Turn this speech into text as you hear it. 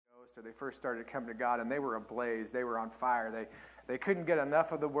Ghost, or they first started coming to God, and they were ablaze. They were on fire. They couldn't get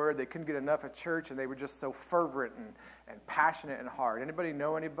enough of the Word. They couldn't get enough of church, and they were just so fervent and passionate and hard. Anybody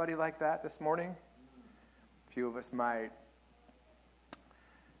know anybody like that this morning? A few of us might.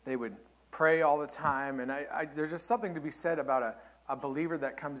 They would pray all the time, and there's just something to be said about a believer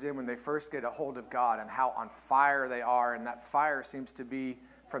that comes in when they first get a hold of God and how on fire they are, and that fire seems to be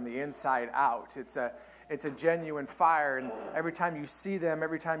from the inside out. It's a genuine fire, and every time you see them,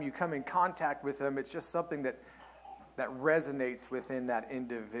 every time you come in contact with them, it's just something that resonates within that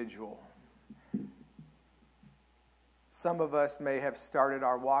individual. Some of us may have started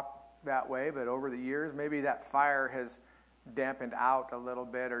our walk that way, but over the years, maybe that fire has dampened out a little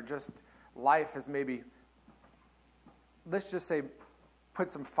bit, or just life has maybe, let's just say, put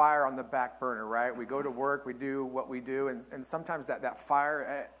some fire on the back burner, right? We go to work, we do what we do, and sometimes that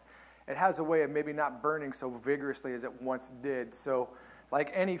fire, it has a way of maybe not burning so vigorously as it once did. So like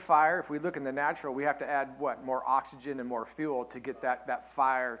any fire, if we look in the natural, we have to add what? More oxygen and more fuel to get that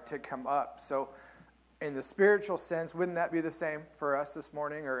fire to come up. So in the spiritual sense, wouldn't that be the same for us this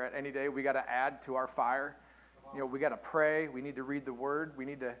morning or at any day? We got to add to our fire. You know, we got to pray. We need to read the Word. We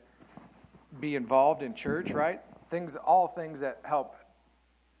need to be involved in church, right? All things that help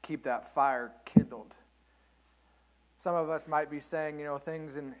keep that fire kindled. Some of us might be saying, you know,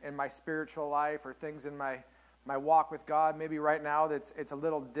 things in my spiritual life or things in my walk with God, maybe right now it's a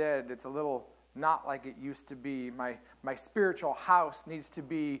little dead. It's a little not like it used to be. My spiritual house needs to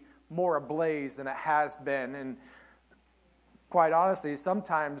be more ablaze than it has been. And quite honestly,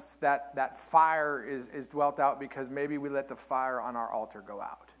 sometimes that fire is dwelt out because maybe we let the fire on our altar go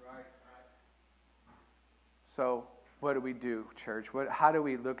out. Right. So what do we do, church? How do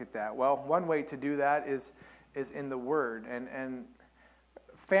we look at that? Well, one way to do that is in the Word. And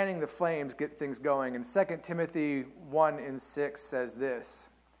fanning the flames get things going. And 2 Timothy 1:6 says this: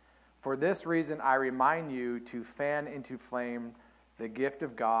 "For this reason I remind you to fan into flame the gift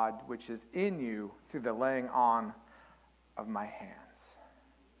of God which is in you through the laying on of my hands."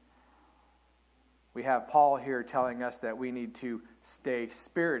 We have Paul here telling us that we need to stay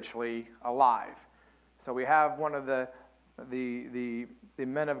spiritually alive. So we have one of the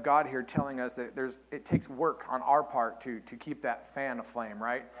men of God here telling us that it takes work on our part to keep that fan aflame,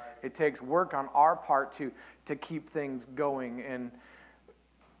 right? It takes work on our part to keep things going. And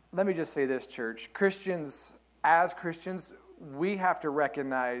let me just say this, church. As Christians, we have to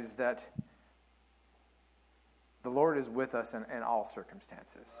recognize that the Lord is with us in all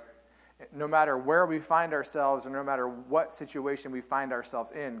circumstances. No matter where we find ourselves, or no matter what situation we find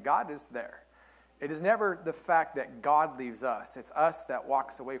ourselves in, God is there. It is never the fact that God leaves us. It's us that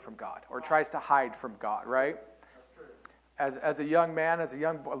walks away from God or tries to hide from God, right? As a young man,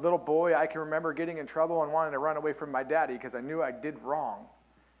 a little boy, I can remember getting in trouble and wanting to run away from my daddy because I knew I did wrong.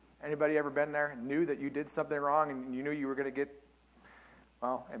 Anybody ever been there? Knew that you did something wrong and you knew you were going to get,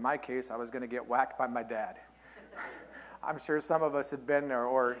 well, in my case, I was going to get whacked by my dad. I'm sure some of us have been there.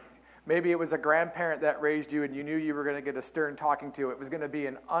 Or maybe it was a grandparent that raised you and you knew you were going to get a stern talking to. It was going to be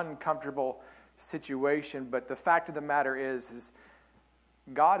an uncomfortable situation. But the fact of the matter is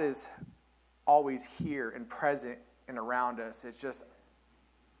God is always here and present and around us. It's just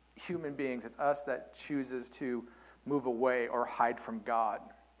human beings. It's us that chooses to move away or hide from God.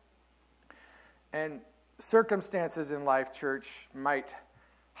 And circumstances in life, church, might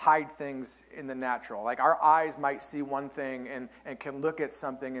hide things in the natural. Like our eyes might see one thing and can look at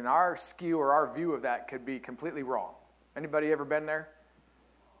something, and our skew or our view of that could be completely wrong. Anybody ever been there?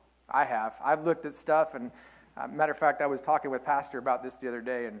 I have. I've looked at stuff, and matter of fact, I was talking with Pastor about this the other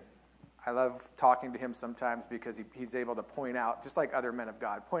day, and I love talking to him sometimes because he's able to point out, just like other men of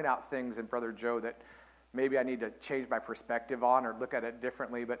God, point out things in Brother Joe that maybe I need to change my perspective on or look at it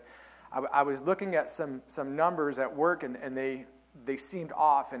differently. But I was looking at some numbers at work, and they seemed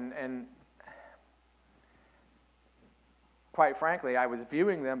off, and quite frankly, I was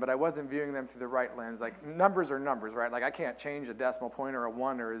viewing them, but I wasn't viewing them through the right lens. Like, numbers are numbers, right? Like, I can't change a decimal point or a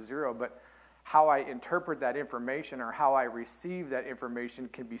 1 or a 0, but how I interpret that information or how I receive that information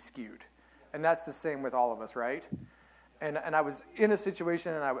can be skewed. And that's the same with all of us, right? And I was in a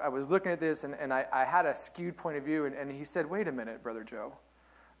situation, and I was looking at this, and I had a skewed point of view, and he said, "Wait a minute, Brother Joe.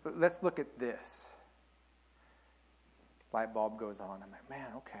 Let's look at this." Light bulb goes on. I'm like,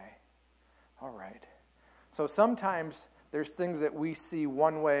 man, okay. All right. So sometimes there's things that we see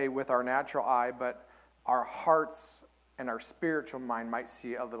one way with our natural eye, but our hearts and our spiritual mind might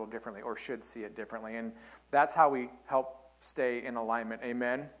see it a little differently, or should see it differently. And that's how we help stay in alignment.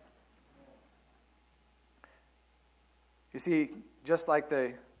 Amen? You see, just like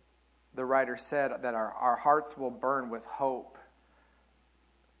the writer said, that our hearts will burn with hope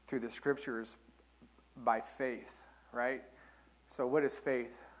through the scriptures by faith, right? So what is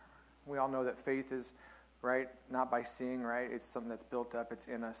faith? We all know that faith is, right, not by seeing, right? It's something that's built up, it's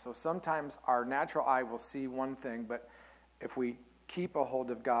in us. So sometimes our natural eye will see one thing, but if we keep a hold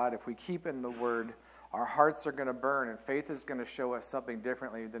of God, if we keep in the Word, our hearts are going to burn, and faith is going to show us something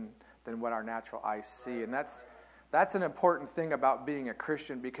differently than what our natural eyes see. And that's an important thing about being a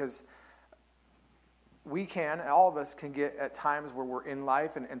Christian, because all of us can get at times where we're in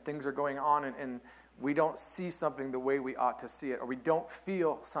life and things are going on, and we don't see something the way we ought to see it, or we don't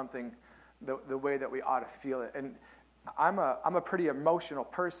feel something the way that we ought to feel it. And I'm a pretty emotional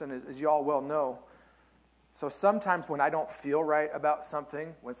person, as you all well know. So sometimes when I don't feel right about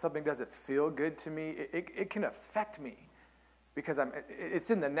something, when something doesn't feel good to me, it can affect me, because it's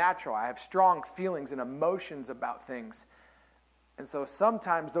in the natural. I have strong feelings and emotions about things. And so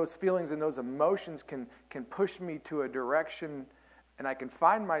sometimes those feelings and those emotions can push me to a direction, and I can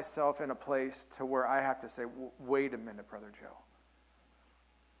find myself in a place to where I have to say, wait a minute, Brother Joe.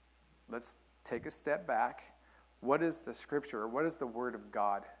 Let's take a step back. What does the Scripture, or what does the Word of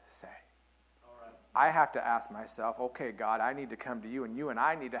God say? I have to ask myself, okay, God, I need to come to you, and you and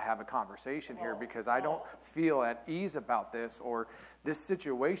I need to have a conversation here, because I don't feel at ease about this, or this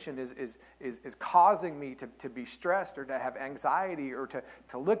situation is causing me to be stressed, or to have anxiety, or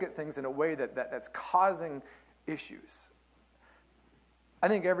to look at things in a way that's causing issues. I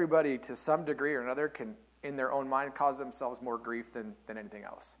think everybody, to some degree or another, can, in their own mind, cause themselves more grief than anything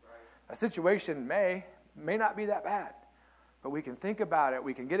else. Right. A situation may not be that bad, but we can think about it,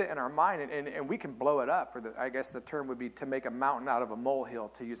 we can get it in our mind, and we can blow it up. Or I guess the term would be to make a mountain out of a molehill,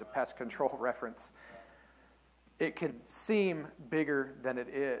 to use a pest control reference. It can seem bigger than it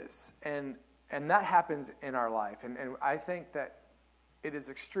is. And that happens in our life. And I think that it is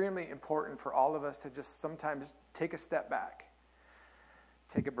extremely important for all of us to just sometimes take a step back,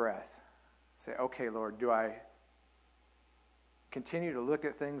 take a breath, say, okay, Lord, do I continue to look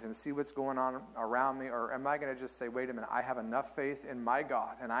at things and see what's going on around me, or am I going to just say, wait a minute, I have enough faith in my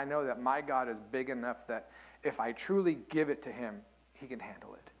God, and I know that my God is big enough that if I truly give it to him, he can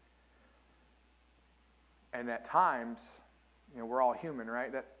handle it. And at times, we're all human,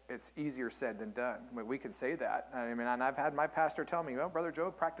 right? That it's easier said than done. We can say that. I mean, and I've had my pastor tell me, well, Brother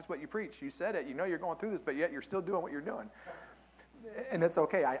Joe, practice what you preach. You said it. You know you're going through this, but yet you're still doing what you're doing. And it's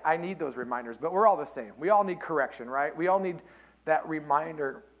okay. I need those reminders, but we're all the same. We all need correction, right? We all need that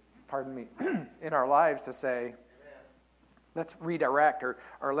reminder, in our lives to say, let's redirect,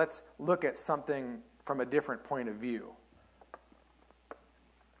 or let's look at something from a different point of view.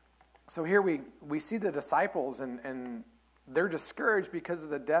 So here we see the disciples, and they're discouraged because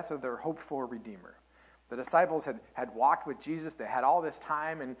of the death of their hoped-for Redeemer. The disciples had walked with Jesus. They had all this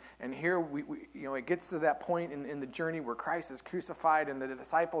time, and here we it gets to that point in the journey where Christ is crucified, and the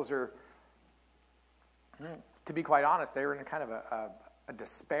disciples are, to be quite honest, they were in kind of a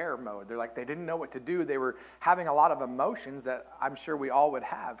despair mode. They didn't know what to do. They were having a lot of emotions that I'm sure we all would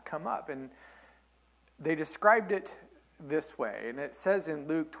have come up. And they described it this way. And it says in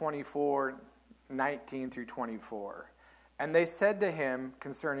Luke 24:19 through 24, and they said to him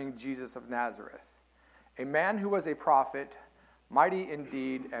concerning Jesus of Nazareth, a man who was a prophet, mighty in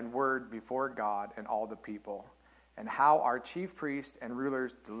deed and word before God and all the people, and how our chief priests and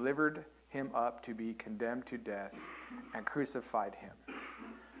rulers delivered him up to be condemned to death and crucified him.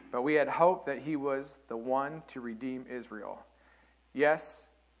 But we had hoped that he was the one to redeem Israel. Yes,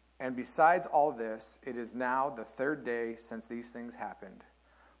 and besides all this, it is now the third day since these things happened.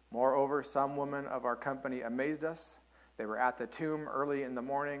 Moreover, some women of our company amazed us. They were at the tomb early in the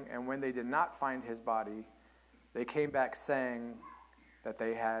morning, and when they did not find his body, they came back saying that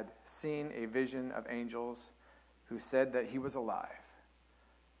they had seen a vision of angels who said that he was alive.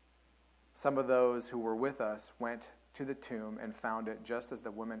 Some of those who were with us went to the tomb and found it just as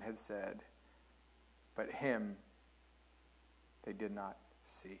the women had said, but him they did not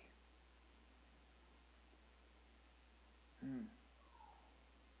see.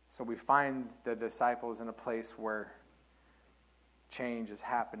 So we find the disciples in a place where change is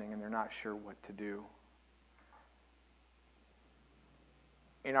happening and they're not sure what to do.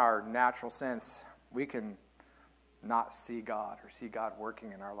 In our natural sense, we can not see God or see God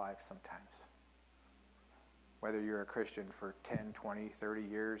working in our lives sometimes. Whether you're a Christian for 10, 20, 30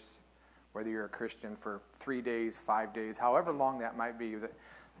 years, whether you're a Christian for 3 days, 5 days, however long that might be.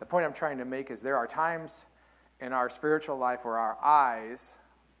 The point I'm trying to make is there are times in our spiritual life where our eyes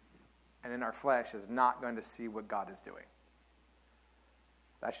and in our flesh is not going to see what God is doing.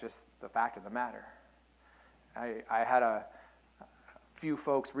 That's just the fact of the matter. I had a few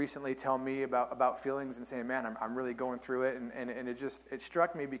folks recently tell me about feelings and saying, man, I'm really going through it. And it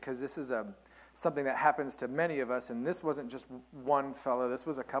struck me because this is something that happens to many of us. And this wasn't just one fellow. This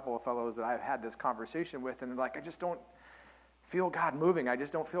was a couple of fellows that I've had this conversation with. And like, I just don't feel God moving. I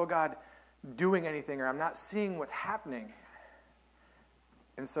just don't feel God doing anything, or I'm not seeing what's happening.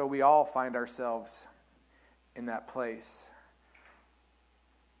 And so we all find ourselves in that place.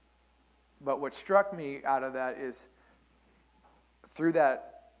 But what struck me out of that is, through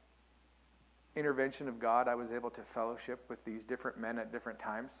that intervention of God, I was able to fellowship with these different men at different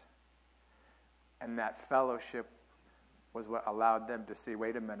times. And that fellowship was what allowed them to see,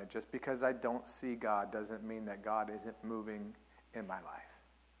 wait a minute, just because I don't see God doesn't mean that God isn't moving in my life.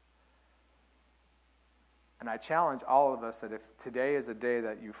 And I challenge all of us that if today is a day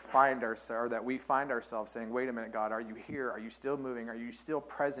that you find ourselves, or that we find ourselves saying, wait a minute, God, are you here? Are you still moving? Are you still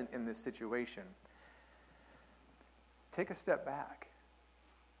present in this situation? Take a step back.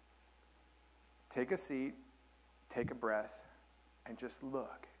 Take a seat, take a breath, and just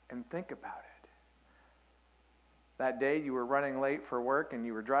look and think about it. That day you were running late for work and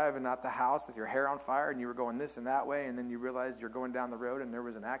you were driving out the house with your hair on fire and you were going this and that way, and then you realized you're going down the road and there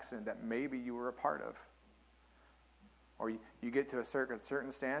was an accident that maybe you were a part of. Or you get to a certain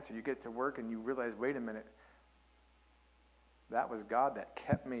stance, or you get to work and you realize, wait a minute, that was God that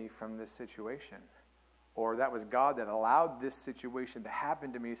kept me from this situation. Or that was God that allowed this situation to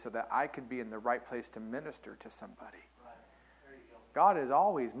happen to me so that I could be in the right place to minister to somebody. Right. There you go. God is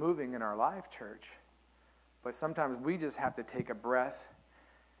always moving in our life, church. But sometimes we just have to take a breath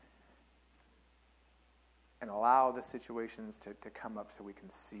and allow the situations to come up so we can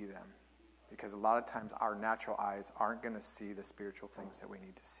see them. Because a lot of times our natural eyes aren't going to see the spiritual things that we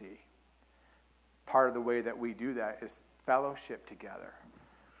need to see. Part of the way that we do that is fellowship together.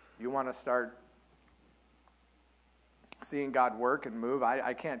 You want to start seeing God work and move.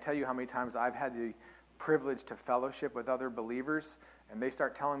 I can't tell you how many times I've had the privilege to fellowship with other believers, and they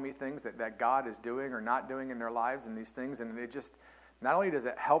start telling me things that God is doing or not doing in their lives and these things, and it just, not only does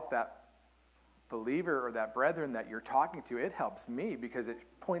it help that believer or that brethren that you're talking to, it helps me because it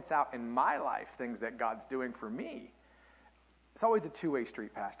points out in my life things that God's doing for me. It's always a two-way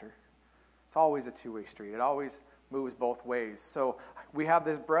street, Pastor. It's always a two-way street. It always moves both ways. So we have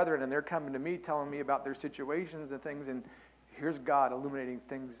this brethren, and they're coming to me telling me about their situations and things, and here's God illuminating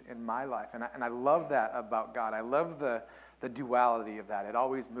things in my life. And I love that about God. I love the duality of that. It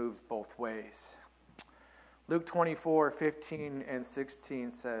always moves both ways. Luke 24:15 and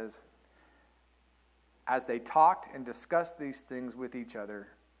 16 says, as they talked and discussed these things with each other,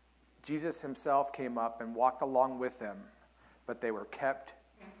 Jesus himself came up and walked along with them, but they were kept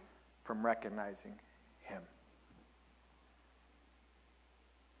from recognizing him.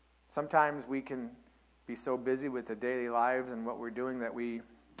 Sometimes we can be so busy with the daily lives and what we're doing that we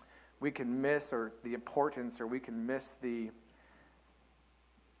can miss or the importance, or we can miss the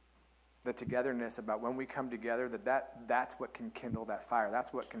togetherness about when we come together, that's what can kindle that fire.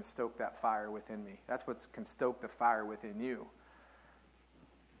 That's what can stoke that fire within me. That's what can stoke the fire within you.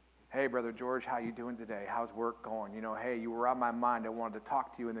 Hey, Brother George, how you doing today? How's work going? Hey, you were on my mind. I wanted to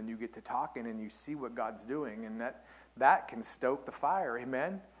talk to you, and then you get to talking, and you see what God's doing, and that can stoke the fire.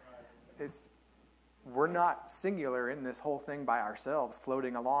 Amen? We're not singular in this whole thing by ourselves,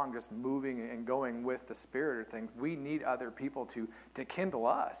 floating along, just moving and going with the Spirit or things. We need other people to kindle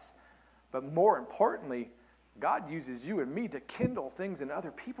us. But more importantly, God uses you and me to kindle things in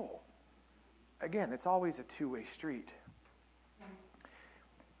other people. Again, it's always a two-way street.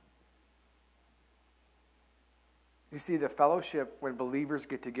 You see, the fellowship, when believers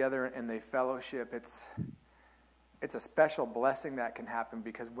get together and they fellowship, it's a special blessing that can happen,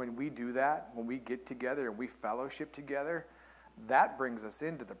 because when we do that, when we get together and we fellowship together, that brings us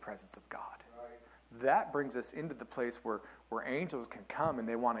into the presence of God. Right. That brings us into the place where angels can come and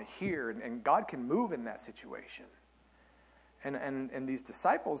they want to hear, and God can move in that situation. And these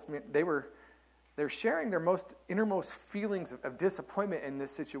disciples, they're sharing their innermost feelings of disappointment in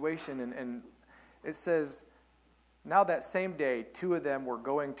this situation. And it says, now that same day, two of them were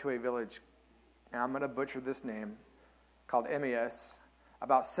going to a village, and I'm going to butcher this name, called Emmaus,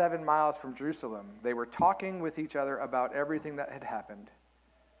 about 7 miles from Jerusalem. They were talking with each other about everything that had happened.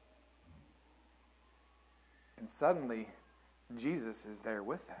 And suddenly, Jesus is there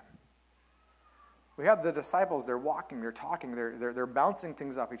with them. We have the disciples, they're walking, they're talking, they're bouncing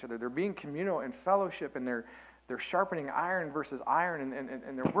things off each other. They're being communal and fellowship, and they're sharpening iron versus iron,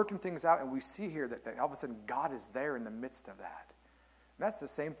 and they're working things out. And we see here that all of a sudden God is there in the midst of that. And that's the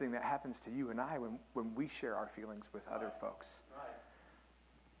same thing that happens to you and I when we share our feelings with other folks. Right.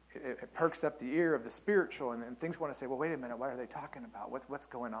 it perks up the ear of the spiritual, and things want to say, well, wait a minute, what are they talking about? What's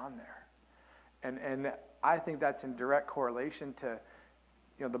going on there? And I think that's in direct correlation to,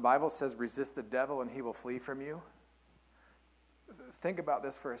 the Bible says, resist the devil and he will flee from you. Think about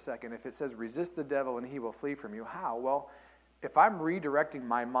this for a second. If it says resist the devil and he will flee from you, how? Well, if I'm redirecting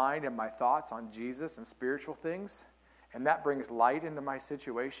my mind and my thoughts on Jesus and spiritual things, and that brings light into my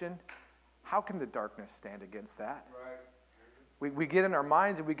situation, how can the darkness stand against that? Right. We get in our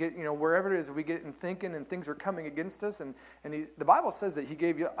minds and we get, wherever it is, we get in thinking and things are coming against us. And the Bible says that he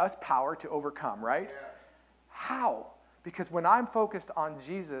gave us power to overcome, right? Yes. How? Because when I'm focused on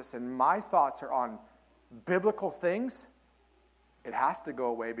Jesus and my thoughts are on biblical things, it has to go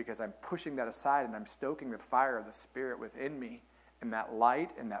away because I'm pushing that aside and I'm stoking the fire of the Spirit within me. And that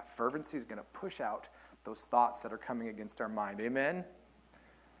light and that fervency is going to push out those thoughts that are coming against our mind. Amen?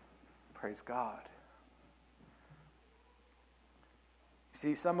 Praise God. You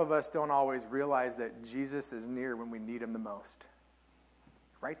see, some of us don't always realize that Jesus is near when we need him the most.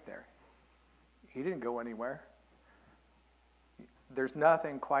 Right there. He didn't go anywhere. There's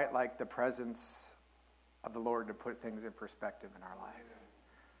nothing quite like the presence of the Lord to put things in perspective in our life.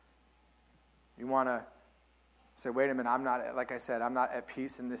 You want to say, wait a minute, I'm not at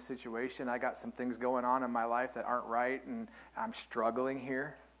peace in this situation. I got some things going on in my life that aren't right, and I'm struggling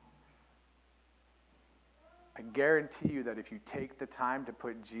here. I guarantee you that if you take the time to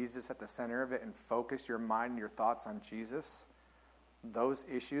put Jesus at the center of it and focus your mind and your thoughts on Jesus, those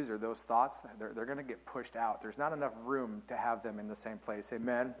issues or those thoughts, they're going to get pushed out. There's not enough room to have them in the same place.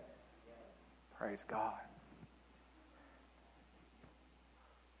 Amen? Praise God.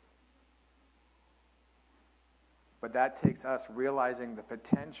 But that takes us realizing the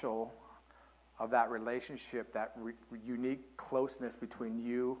potential of that relationship, that unique closeness between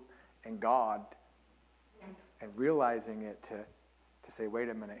you and God, and realizing it to say, wait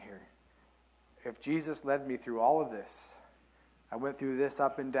a minute here. If Jesus led me through all of this, I went through this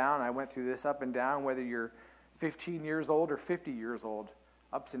up and down, whether you're 15 years old or 50 years old,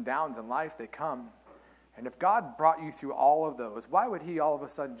 ups and downs in life, they come. And if God brought you through all of those, why would he all of a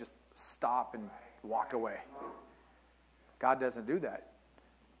sudden just stop and walk away? God doesn't do that.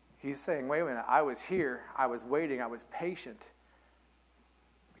 He's saying, wait a minute, I was here, I was waiting, I was patient,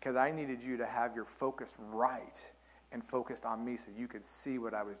 because I needed you to have your focus right and focused on me so you could see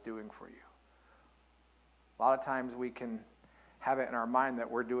what I was doing for you. A lot of times we can have it in our mind that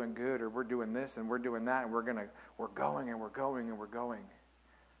we're doing good or we're doing this and we're doing that and we're going and we're going and we're going.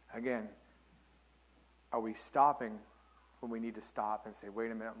 Again, are we stopping when we need to stop and say, wait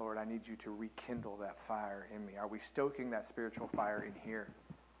a minute, Lord, I need you to rekindle that fire in me? Are we stoking that spiritual fire in here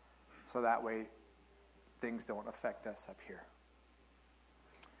so that way things don't affect us up here?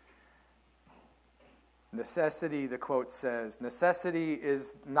 Necessity, the quote says, necessity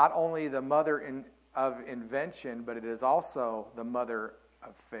is not only the mother of invention, but it is also the mother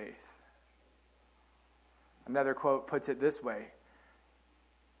of faith. Another quote puts it this way: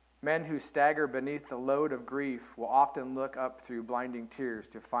 men who stagger beneath the load of grief will often look up through blinding tears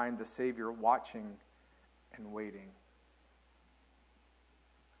to find the Savior watching and waiting.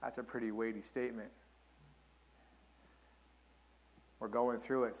 That's a pretty weighty statement. We're going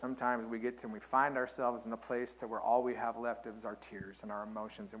through it. Sometimes we get to and we find ourselves in a place to where all we have left is our tears and our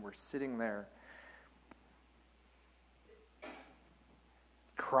emotions, and we're sitting there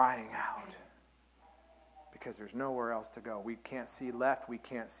crying out because there's nowhere else to go. We can't see left, we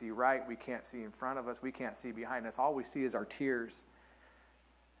can't see right, we can't see in front of us, we can't see behind us. All we see is our tears.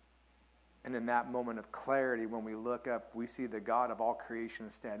 And in that moment of clarity, when we look up, we see the God of all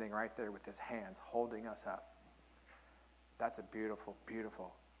creation standing right there with his hands holding us up. That's a beautiful,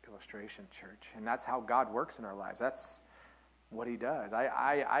 beautiful illustration, church. And that's how God works in our lives. That's what he does.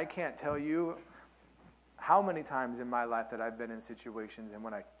 I can't tell you how many times in my life that I've been in situations, and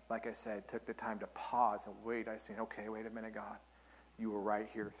when I, like I said, took the time to pause and wait, I said, okay, wait a minute, God. You were right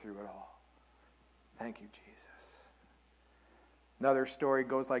here through it all. Thank you, Jesus. Another story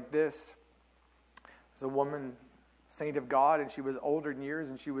goes like this. There's a woman, saint of God, and she was older in years,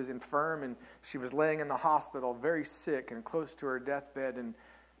 and she was infirm, and she was laying in the hospital, very sick and close to her deathbed, and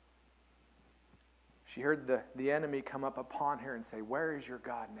she heard the enemy come up upon her and say, where is your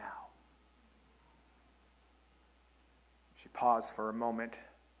God now? She paused for a moment.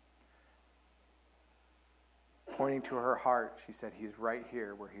 Pointing to her heart, she said, he's right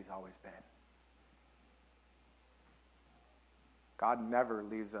here where he's always been. God never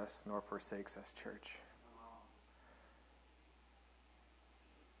leaves us nor forsakes us, church.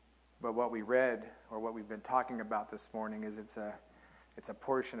 But what we read, or what we've been talking about this morning, is it's a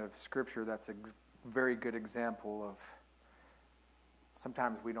portion of Scripture that's a very good example of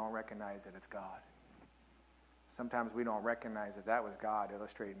Sometimes we don't recognize that it's God. Sometimes we don't recognize that that was God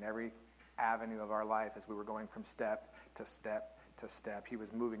illustrating every avenue of our life as we were going from step to step to step. He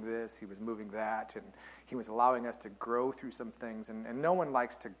was moving this, he was moving that, and he was allowing us to grow through some things. And no one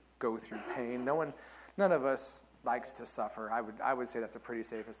likes to go through pain. None of us likes to suffer. I would say that's a pretty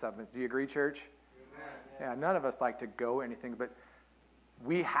safe assessment. Do you agree, church? Amen. Yeah, none of us like to go anything, but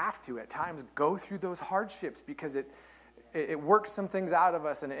we have to at times go through those hardships because it works some things out of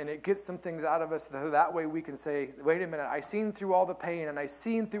us and it gets some things out of us. That way we can say, wait a minute, I seen through all the pain and I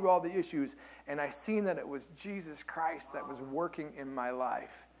seen through all the issues and I seen that it was Jesus Christ that was working in my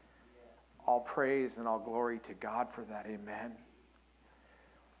life. All praise and all glory to God for that. Amen.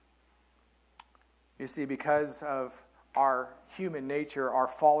 You see, because of our human nature, our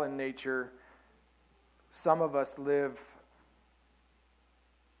fallen nature, some of us live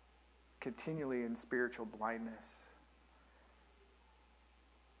continually in spiritual blindness.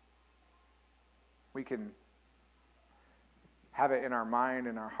 We can have it in our mind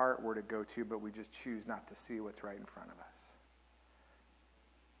and our heart where to go to, but we just choose not to see what's right in front of us.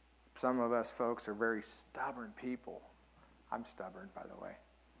 Some of us folks are very stubborn people. I'm stubborn, by the way.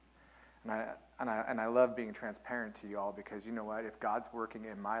 And I love being transparent to you all because you know what? If God's working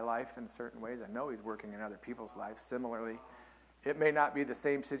in my life in certain ways, I know he's working in other people's lives similarly. It may not be the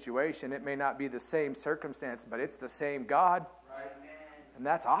same situation. It may not be the same circumstance, but it's the same God. Right. And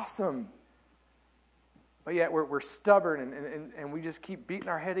that's awesome. But yet we're stubborn and we just keep beating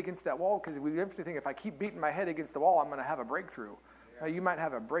our head against that wall because we eventually think if I keep beating my head against the wall, I'm going to have a breakthrough. Yeah. Now, you might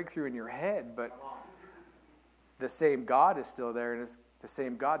have a breakthrough in your head, but the same God is still there, and it's the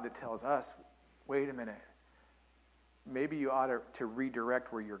same God that tells us, wait a minute, maybe you ought to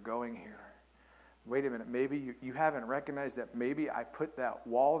redirect where you're going here. Wait a minute, maybe you haven't recognized that maybe I put that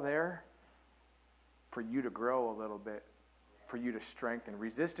wall there for you to grow a little bit, for you to strengthen.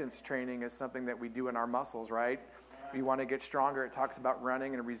 Resistance training is something that we do in our muscles, right? We want to get stronger. It talks about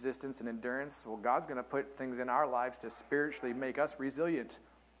running and resistance and endurance. Well, God's going to put things in our lives to spiritually make us resilient.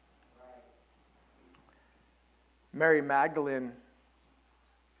 Mary Magdalene,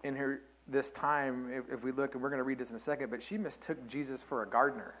 in her this time, if we look, and we're going to read this in a second, but she mistook Jesus for a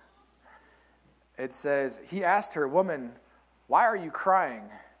gardener. It says, he asked her, woman, why are you crying?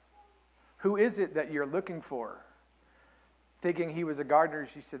 Who is it that you're looking for? Thinking he was a gardener,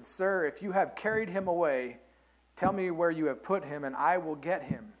 she said, sir, if you have carried him away, tell me where you have put him, and I will get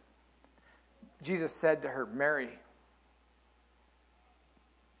him. Jesus said to her, Mary.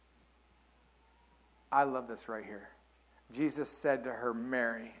 I love this right here. Jesus said to her,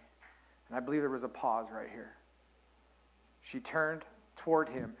 Mary. And I believe there was a pause right here. She turned toward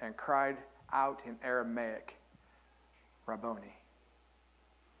him and cried out in Aramaic, Rabboni.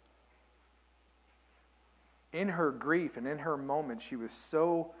 In her grief and in her moment, she was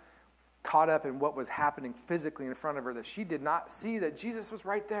so caught up in what was happening physically in front of her that she did not see that Jesus was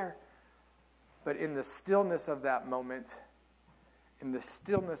right there. But in the stillness of that moment,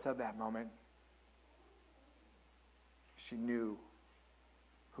 she knew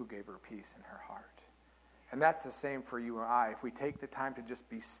who gave her peace in her heart. And that's the same for you and I. If we take the time to just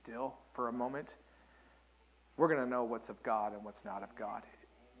be still for a moment, we're going to know what's of God and what's not of God.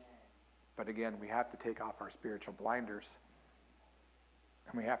 But again, we have to take off our spiritual blinders.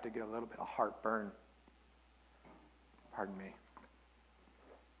 And we have to get a little bit of heartburn. Pardon me.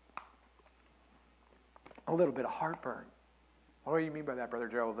 A little bit of heartburn. What do you mean by that, Brother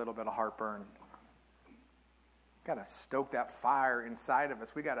Joe? A little bit of heartburn. Got to stoke that fire inside of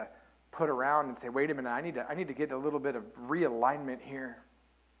us. We got to put around and say, wait a minute, I need to get a little bit of realignment here.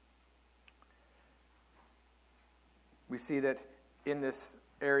 We see that in this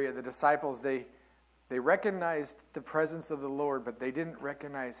area, the disciples, they recognized the presence of the Lord, but they didn't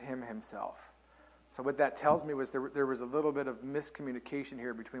recognize him himself. So what that tells me was there was a little bit of miscommunication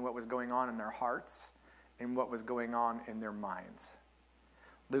here between what was going on in their hearts and what was going on in their minds.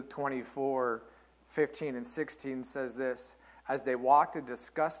 Luke 24:15 and 16 says this, as they walked and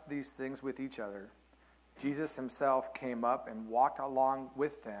discussed these things with each other, Jesus himself came up and walked along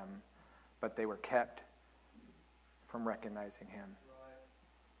with them, but they were kept from recognizing him.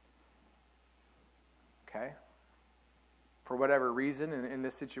 Okay? For whatever reason, in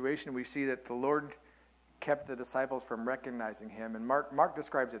this situation, we see that the Lord kept the disciples from recognizing him. And Mark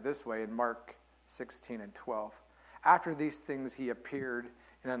describes it this way in Mark 16 and 12. After these things, he appeared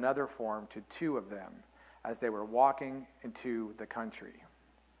in another form to two of them as they were walking into the country.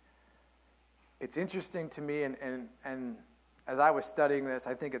 It's interesting to me, and as I was studying this,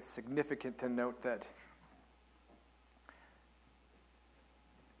 I think it's significant to note that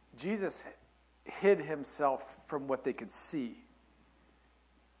Jesus hid himself from what they could see.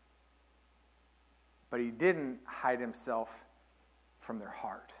 but he didn't hide himself from their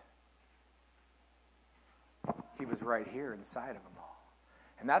heart. He was right here inside of them all.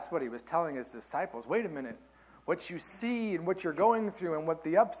 And that's what he was telling his disciples. Wait a minute. What you see and what you're going through and what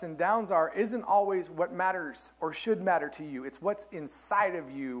the ups and downs are isn't always what matters or should matter to you. It's what's inside of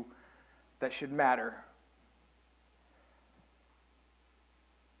you that should matter.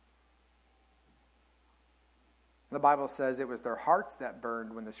 The Bible says it was their hearts that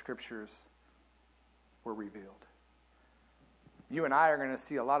burned when the scriptures were revealed. You and I are going to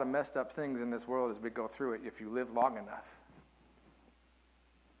see a lot of messed up things in this world as we go through it if you live long enough.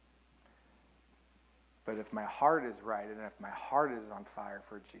 But if my heart is right and if my heart is on fire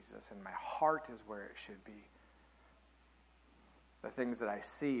for Jesus and my heart is where it should be, the things that I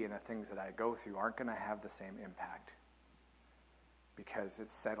see and the things that I go through aren't going to have the same impact because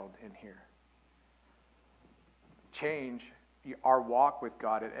it's settled in here. Change, our walk with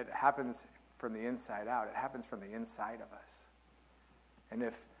God, it happens from the inside out. It happens from the inside of us. And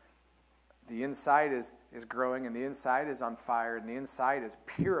if the inside is growing and the inside is on fire and the inside is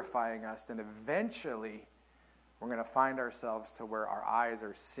purifying us, then eventually we're going to find ourselves to where our eyes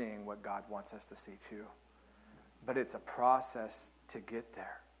are seeing what God wants us to see too. But it's a process to get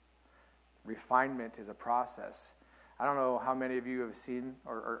there. Refinement is a process. I don't know how many of you have seen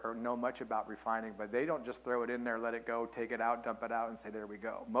or know much about refining, but they don't just throw it in there, let it go, take it out, dump it out, and say, there we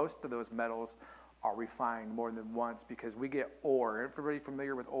go. Most of those metals are refined more than once because we get ore. Everybody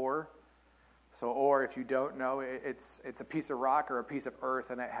familiar with ore? So ore, if you don't know, it's a piece of rock or a piece of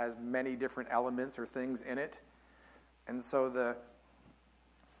earth, and it has many different elements or things in it. And so the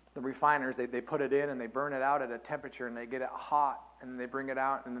refiners, they put it in and they burn it out at a temperature and they get it hot and then they bring it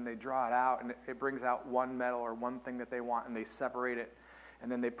out and then they draw it out and it brings out one metal or one thing that they want and they separate it.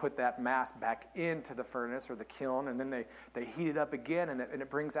 And then they put that mass back into the furnace or the kiln and then they heat it up again and it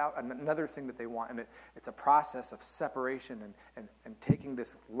brings out another thing that they want. And it's a process of separation and taking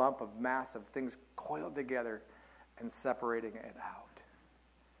this lump of mass of things coiled together and separating it out.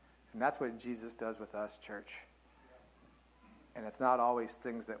 And that's what Jesus does with us, church. And it's not always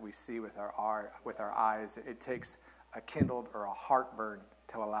things that we see with our eyes. It takes a kindled or a heartburn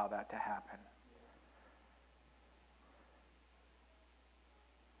to allow that to happen.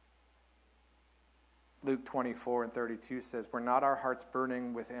 Luke 24:32 says, "Were not our hearts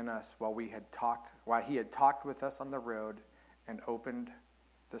burning within us while he had talked with us on the road and opened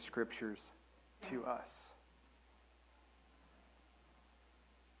the scriptures to us?"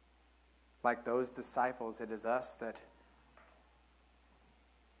 Like those disciples, it is us that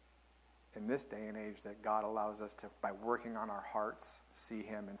in this day and age that God allows us to, by working on our hearts, see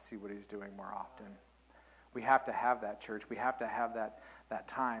him and see what he's doing more often. We have to have that, church. We have to have that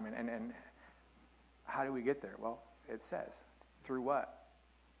time. And how do we get there? Well, it says, through what?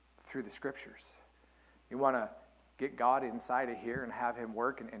 Through the scriptures. You want to get God inside of here and have him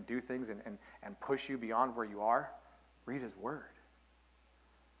work and do things and push you beyond where you are? Read his word.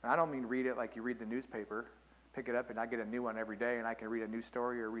 And I don't mean read it like you read the newspaper. Pick it up and I get a new one every day and I can read a new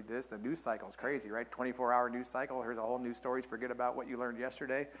story or read this. The news cycle is crazy, right? 24-hour news cycle. Here's a whole new stories. Forget about what you learned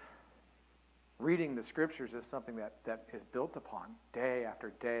yesterday. Reading the scriptures is something that is built upon day after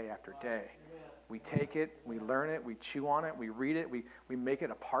day after day. We take it, we learn it, we chew on it, we read it, we make it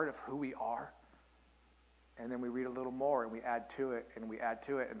a part of who we are. And then we read a little more and we add to it and we add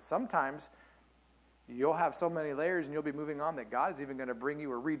to it. And sometimes you'll have so many layers and you'll be moving on that God's even going to bring you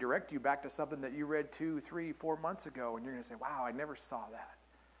or redirect you back to something that you read 2, 3, 4 months ago. And you're going to say, wow, I never saw that.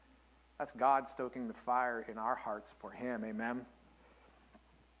 That's God stoking the fire in our hearts for him. Amen.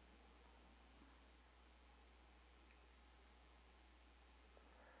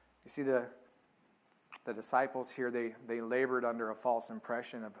 You see, the disciples here, they labored under a false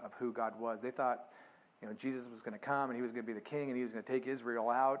impression of who God was. They thought, Jesus was going to come and he was going to be the king and he was going to take Israel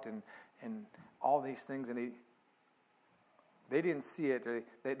out and all these things. And they didn't see it.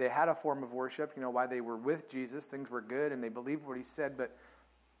 They had a form of worship, while they were with Jesus. Things were good and they believed what he said. But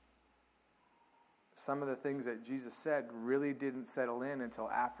some of the things that Jesus said really didn't settle in until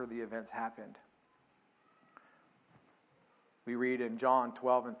after the events happened. We read in John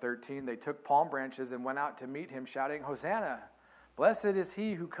 12:13, they took palm branches and went out to meet him, shouting, "Hosanna! Blessed is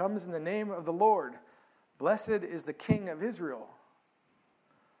he who comes in the name of the Lord. Blessed is the King of Israel."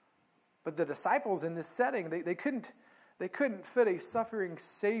 But the disciples in this setting, they couldn't fit a suffering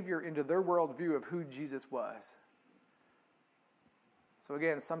Savior into their worldview of who Jesus was. So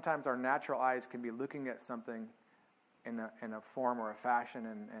again, sometimes our natural eyes can be looking at something in a form or a fashion,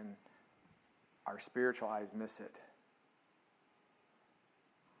 and our spiritual eyes miss it.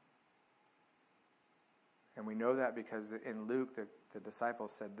 And we know that because in Luke, the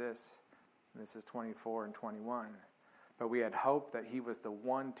disciples said this, And this is 24 and 21. But we had hope that he was the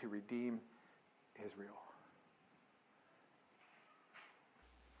one to redeem Israel.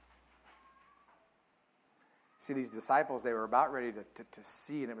 See, these disciples, they were about ready to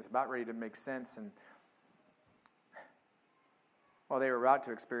see, and it was about ready to make sense. And, well, they were about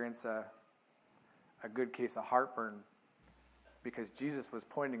to experience a good case of heartburn, because Jesus was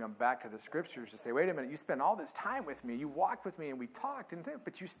pointing them back to the scriptures to say, wait a minute, you spent all this time with me, you walked with me, and we talked,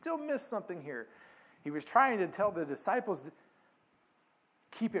 but you still missed something here. He was trying to tell the disciples,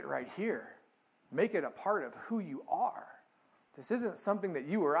 keep it right here. Make it a part of who you are. This isn't something that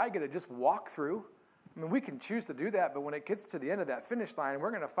you or I get to just walk through. I mean, we can choose to do that, but when it gets to the end of that finish line,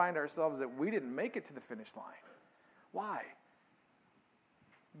 we're going to find ourselves that we didn't make it to the finish line. Why?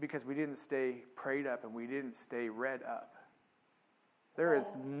 Because we didn't stay prayed up and we didn't stay read up. There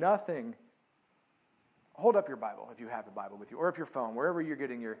is nothing. Hold up your Bible if you have a Bible with you, or if your phone, wherever you're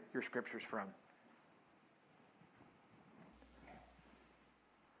getting your scriptures from.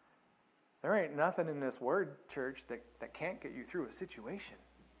 There ain't nothing in this word, church, that can't get you through a situation.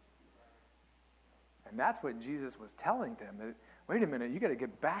 And that's what Jesus was telling them. That, wait a minute, you got to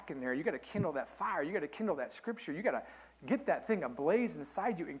get back in there. You got to kindle that fire. You got to kindle that scripture. You got to get that thing ablaze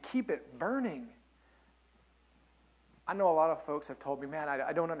inside you and keep it burning. I know a lot of folks have told me, man,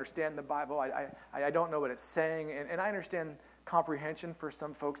 I don't understand the Bible. I don't know what it's saying. And I understand comprehension for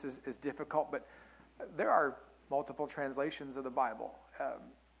some folks is difficult, but there are multiple translations of the Bible.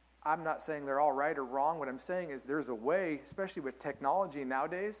 I'm not saying they're all right or wrong. What I'm saying is there's a way, especially with technology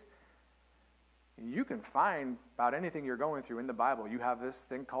nowadays, you can find about anything you're going through in the Bible. You have this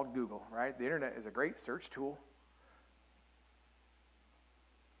thing called Google, right? The internet is a great search tool.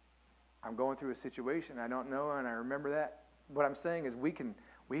 I'm going through a situation I don't know, and I remember that. What I'm saying is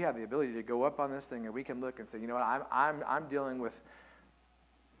we have the ability to go up on this thing, and we can look and say, you know what, I'm dealing with.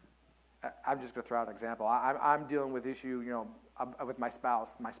 I'm just going to throw out an example. I'm dealing with issue, with my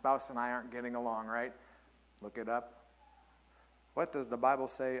spouse. My spouse and I aren't getting along, right? Look it up. What does the Bible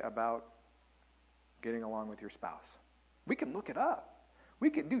say about getting along with your spouse? We can look it up. We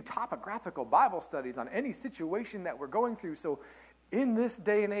can do topographical Bible studies on any situation that we're going through. So in this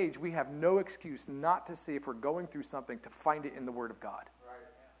day and age, we have no excuse not to say, if we're going through something, to find it in the Word of God. Right.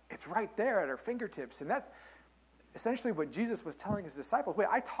 It's right there at our fingertips. And that's essentially what Jesus was telling his disciples. Wait,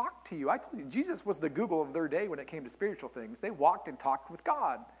 I talked to you. I told you. Jesus was the Google of their day when it came to spiritual things. They walked and talked with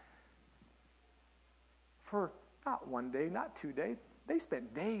God for not one day, not 2 days. They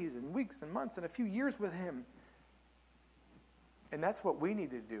spent days and weeks and months and a few years with him. And that's what we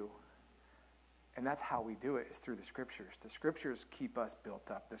need to do. And that's how we do it, is through the scriptures. The scriptures keep us built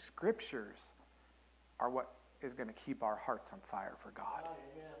up. The scriptures are what is going to keep our hearts on fire for God.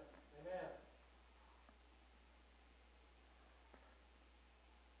 Amen. Amen.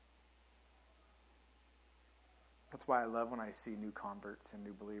 That's why I love when I see new converts and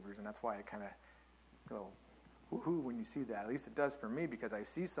new believers. And that's why I kind of go, woohoo, when you see that. At least it does for me, because I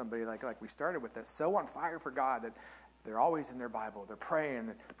see somebody like we started with, that's so on fire for God that they're always in their Bible. They're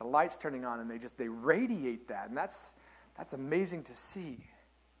praying. The light's turning on, and they radiate that. And that's amazing to see.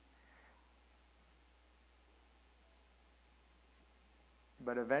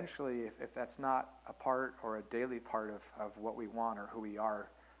 But eventually, if that's not a part or a daily part of what we want or who we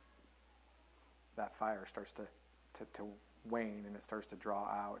are, that fire starts to wane, and it starts to draw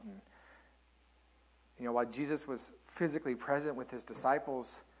out. And while Jesus was physically present with his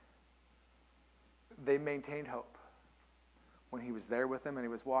disciples, they maintained hope when he was there with them and he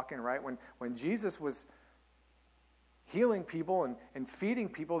was walking, right? When Jesus was healing people and feeding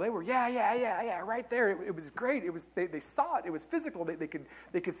people, they were, yeah, right there. It was great. They saw it. It was physical.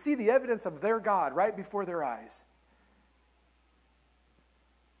 They could see the evidence of their God right before their eyes.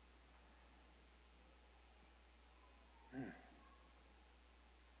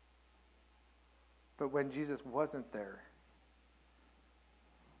 But when Jesus wasn't there,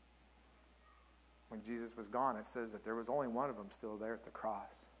 when Jesus was gone, it says that there was only one of them still there at the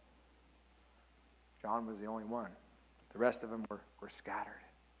cross. John was the only one. The rest of them were scattered.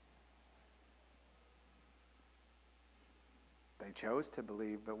 They chose to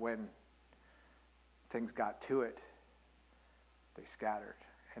believe, but when things got to it, they scattered.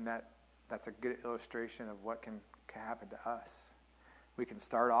 And that's a good illustration of what can happen to us. We can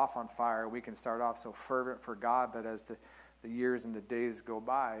start off on fire. We can start off so fervent for God, but as the years and the days go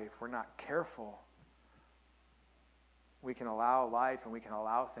by, if we're not careful, we can allow life and we can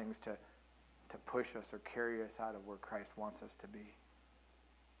allow things to push us or carry us out of where Christ wants us to be.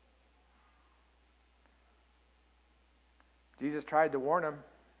 Jesus tried to warn them.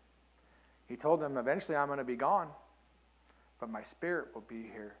 He told them, eventually I'm going to be gone, but my spirit will be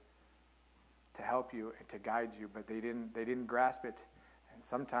here. to help you and to guide you, but they didn't grasp it. And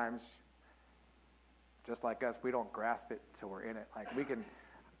sometimes, just like us, we don't grasp it till we're in it. Like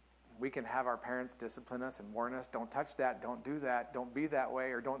we can have our parents discipline us and warn us, don't touch that, don't do that, don't be that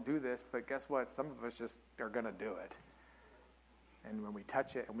way, or don't do this. But guess what? Some of us just are going to do it. And when we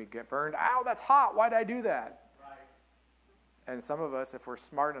touch it and we get burned, ow, that's hot. Why did I do that? Right. And some of us, if we're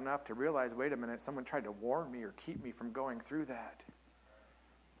smart enough to realize, wait a minute, someone tried to warn me or keep me from going through that.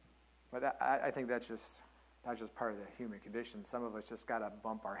 But I think that's just part of the human condition. Some of us just got to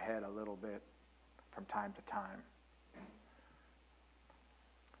bump our head a little bit from time to time.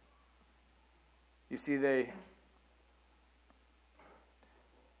 You see, they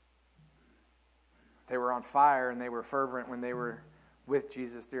were on fire and they were fervent when they were with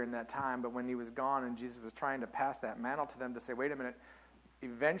Jesus during that time. But when he was gone and Jesus was trying to pass that mantle to them to say, wait a minute,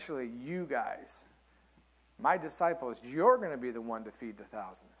 eventually you guys, my disciples, you're going to be the one to feed the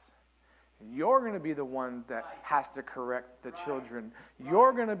thousands. You're going to be the one that has to correct the children.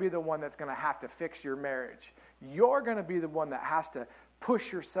 You're going to be the one that's going to have to fix your marriage. You're going to be the one that has to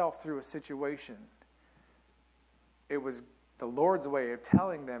push yourself through a situation. It was the Lord's way of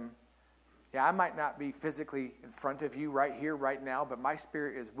telling them, yeah, I might not be physically in front of you right here, right now, but my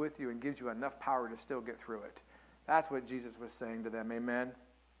Spirit is with you and gives you enough power to still get through it. That's what Jesus was saying to them. Amen.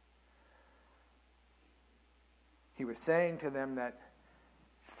 He was saying to them that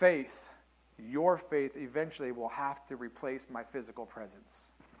faith, your faith eventually will have to replace my physical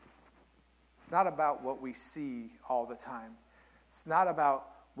presence. It's not about what we see all the time. It's not about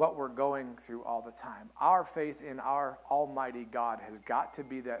what we're going through all the time. Our faith in our almighty God has got to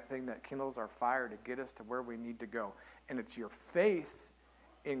be that thing that kindles our fire to get us to where we need to go. And it's your faith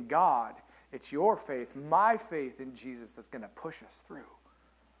in God, it's your faith, my faith in Jesus that's going to push us through.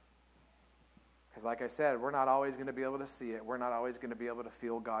 Because like I said, we're not always going to be able to see it. We're not always going to be able to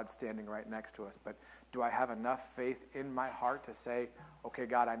feel God standing right next to us. But do I have enough faith in my heart to say, okay,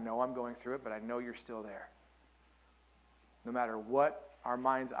 God, I know I'm going through it, but I know you're still there. No matter what our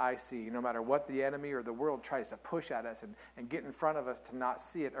mind's eye see, no matter what the enemy or the world tries to push at us and get in front of us to not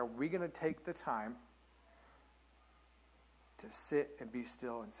see it, are we going to take the time to sit and be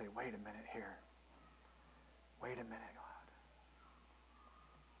still and say, wait a minute here. Wait a minute, God.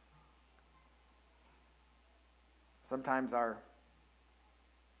 Sometimes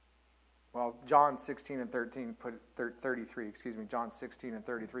John 16 and 13 John 16 and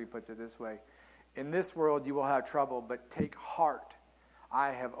 33 puts it this way. In this world you will have trouble, but take heart.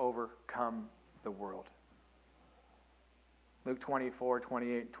 I have overcome the world. Luke 24,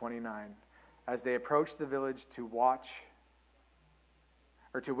 28, 29. As they approached the village to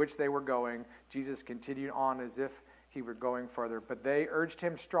which they were going, Jesus continued on as if he were going further. But they urged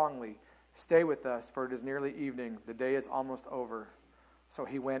him strongly, stay with us, for it is nearly evening. The day is almost over. So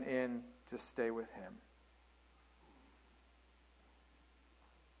he went in to stay with him.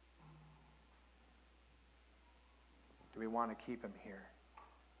 Do we want to keep him here?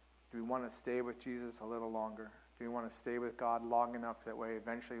 Do we want to stay with Jesus a little longer? Do we want to stay with God long enough that way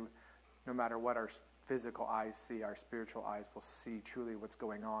eventually, no matter what our physical eyes see, our spiritual eyes will see truly what's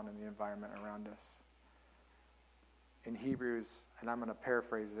going on in the environment around us? In Hebrews, and I'm going to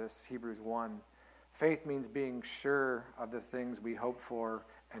paraphrase this, Hebrews 1, faith means being sure of the things we hope for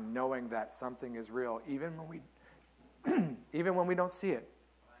and knowing that something is real, even when we don't see it.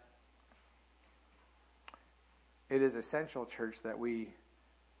 It is essential, church, that we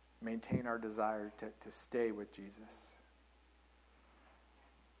maintain our desire to stay with Jesus.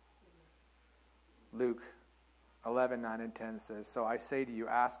 Luke 11, 9 and 10 says, so I say to you,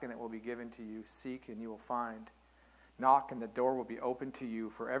 ask and it will be given to you, seek and you will find. Knock and the door will be opened to you,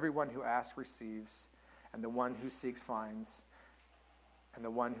 for everyone who asks receives, and the one who seeks finds, and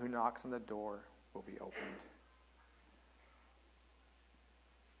the one who knocks on the door will be opened.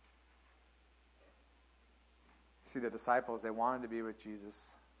 See, the disciples, they wanted to be with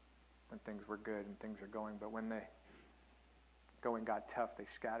Jesus when things were good and things are going, but when the going got tough, they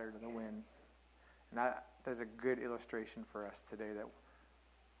scattered in the wind. And that's a good illustration for us today, that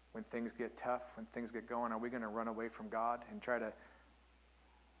when things get tough, when things get going, are we going to run away from God and try to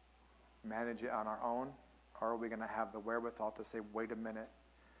manage it on our own? Or are we going to have the wherewithal to say, wait a minute,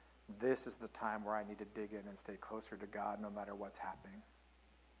 this is the time where I need to dig in and stay closer to God no matter what's happening?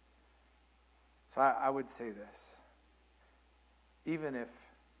 So I would say this. Even if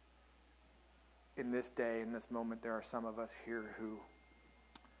in this day, in this moment, there are some of us here who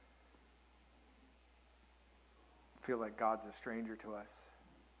feel like God's a stranger to us,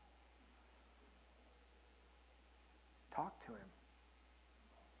 talk to him.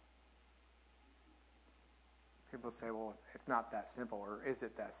 People say, well, it's not that simple, or is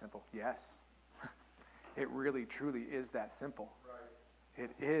it that simple? Yes, It really, truly is that simple. Right.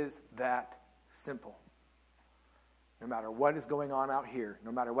 It is that simple. No matter what is going on out here,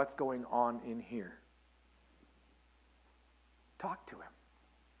 no matter what's going on in here, talk to him.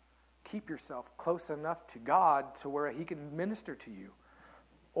 Keep yourself close enough to God to where he can minister to you.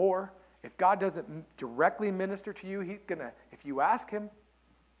 Or if God doesn't directly minister to you, he's gonna, if you ask him,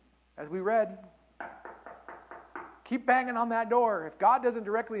 as we read, keep banging on that door. If God doesn't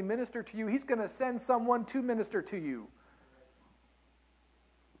directly minister to you, he's going to send someone to minister to you.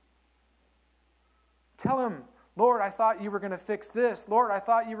 Tell him, Lord, I thought you were going to fix this. Lord, I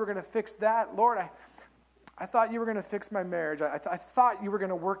thought you were going to fix that. Lord, I thought you were going to fix my marriage. I thought you were going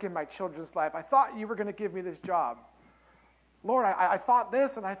to work in my children's life. I thought you were going to give me this job. Lord, I thought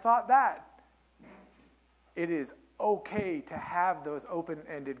this and I thought that. It is okay to have those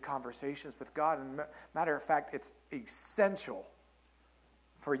open-ended conversations with God. And matter of fact, it's essential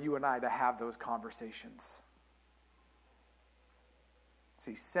for you and I to have those conversations. It's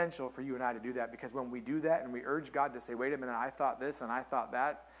essential for you and I to do that, because when we do that and we urge God to say, wait a minute, I thought this and I thought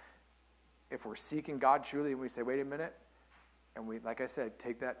that, if we're seeking God truly and we say, wait a minute, and we, like I said,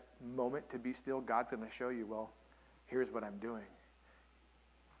 take that moment to be still, God's going to show you, well, here's what I'm doing.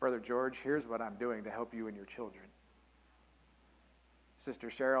 Brother George, here's what I'm doing to help you and your children. Sister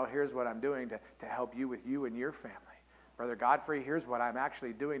Cheryl, here's what I'm doing to help you with you and your family. Brother Godfrey, here's what I'm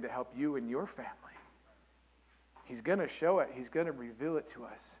actually doing to help you and your family. He's going to show it. He's going to reveal it to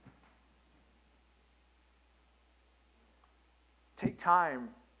us. Take time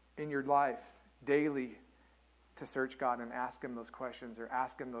in your life daily to search God and ask him those questions, or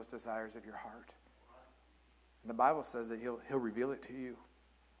ask him those desires of your heart. And the Bible says that he'll reveal it to you.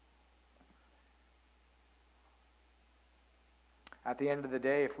 At the end of the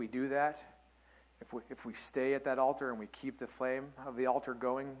day, if we do that, if we stay at that altar and we keep the flame of the altar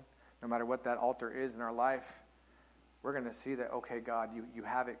going, no matter what that altar is in our life, we're going to see that, okay, God, you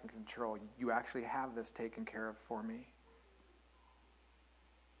have it in control. You actually have this taken care of for me.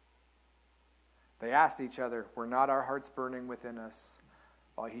 They asked each other, were not our hearts burning within us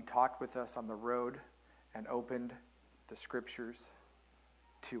while he talked with us on the road and opened the scriptures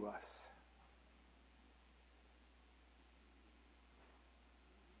to us?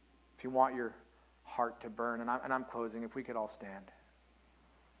 If you want your heart to burn, and I'm closing, if we could all stand.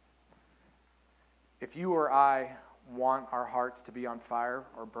 If you or I want our hearts to be on fire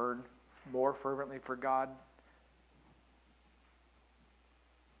or burn more fervently for God,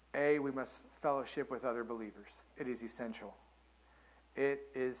 we must fellowship with other believers. It is essential. It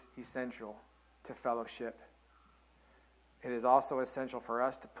is essential to fellowship. It is also essential for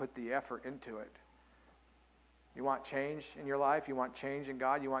us to put the effort into it. You want change in your life? You want change in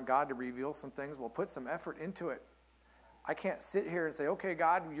God? You want God to reveal some things? Well, put some effort into it. I can't sit here and say, okay,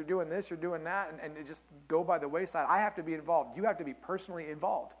 God, you're doing this, you're doing that, and it just go by the wayside. I have to be involved. You have to be personally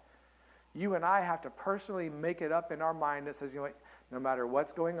involved. You and I have to personally make it up in our mind that says, you know what, no matter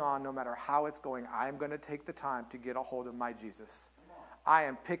what's going on, no matter how it's going, I'm going to take the time to get a hold of my Jesus. I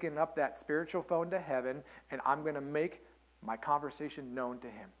am picking up that spiritual phone to heaven, and I'm going to make my conversation known to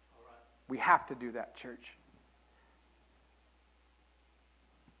him. We have to do that, church.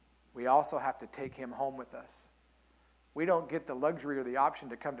 We also have to take him home with us. We don't get the luxury or the option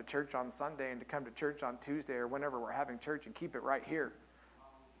to come to church on Sunday and to come to church on Tuesday or whenever we're having church and keep it right here.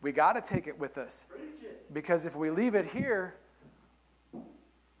 We got to take it with us. Because if we leave it here,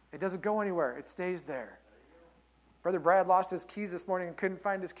 it doesn't go anywhere. It stays there. Brother Brad lost his keys this morning and couldn't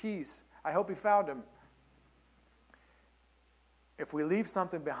find his keys. I hope he found them. If we leave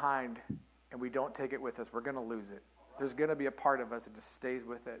something behind and we don't take it with us, we're going to lose it. There's going to be a part of us that just stays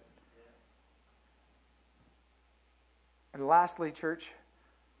with it. And lastly, church,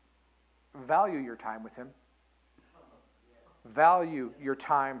 value your time with him. Value your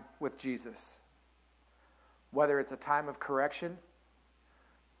time with Jesus. Whether it's a time of correction,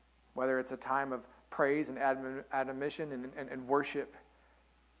 whether it's a time of praise and admonition and worship.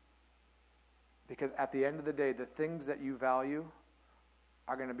 Because at the end of the day, the things that you value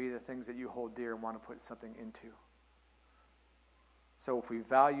are going to be the things that you hold dear and want to put something into. So if we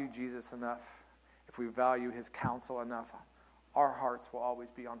value Jesus enough, if we value his counsel enough, our hearts will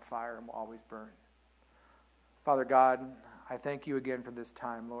always be on fire and will always burn. Father God, I thank you again for this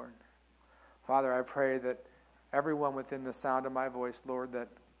time, Lord. Father, I pray that everyone within the sound of my voice, Lord, that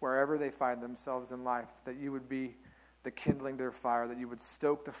wherever they find themselves in life, that you would be the kindling their fire, that you would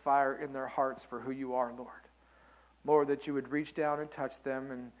stoke the fire in their hearts for who you are, Lord. Lord, that you would reach down and touch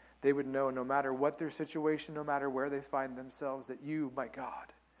them, and they would know no matter what their situation, no matter where they find themselves, that you, my God,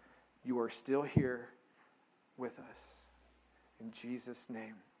 you are still here with us. In Jesus'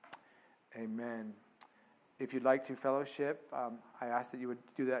 name, amen If you'd like to fellowship, I ask that you would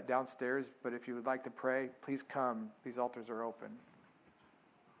do that downstairs. But if you would like to pray, please come. These altars are open.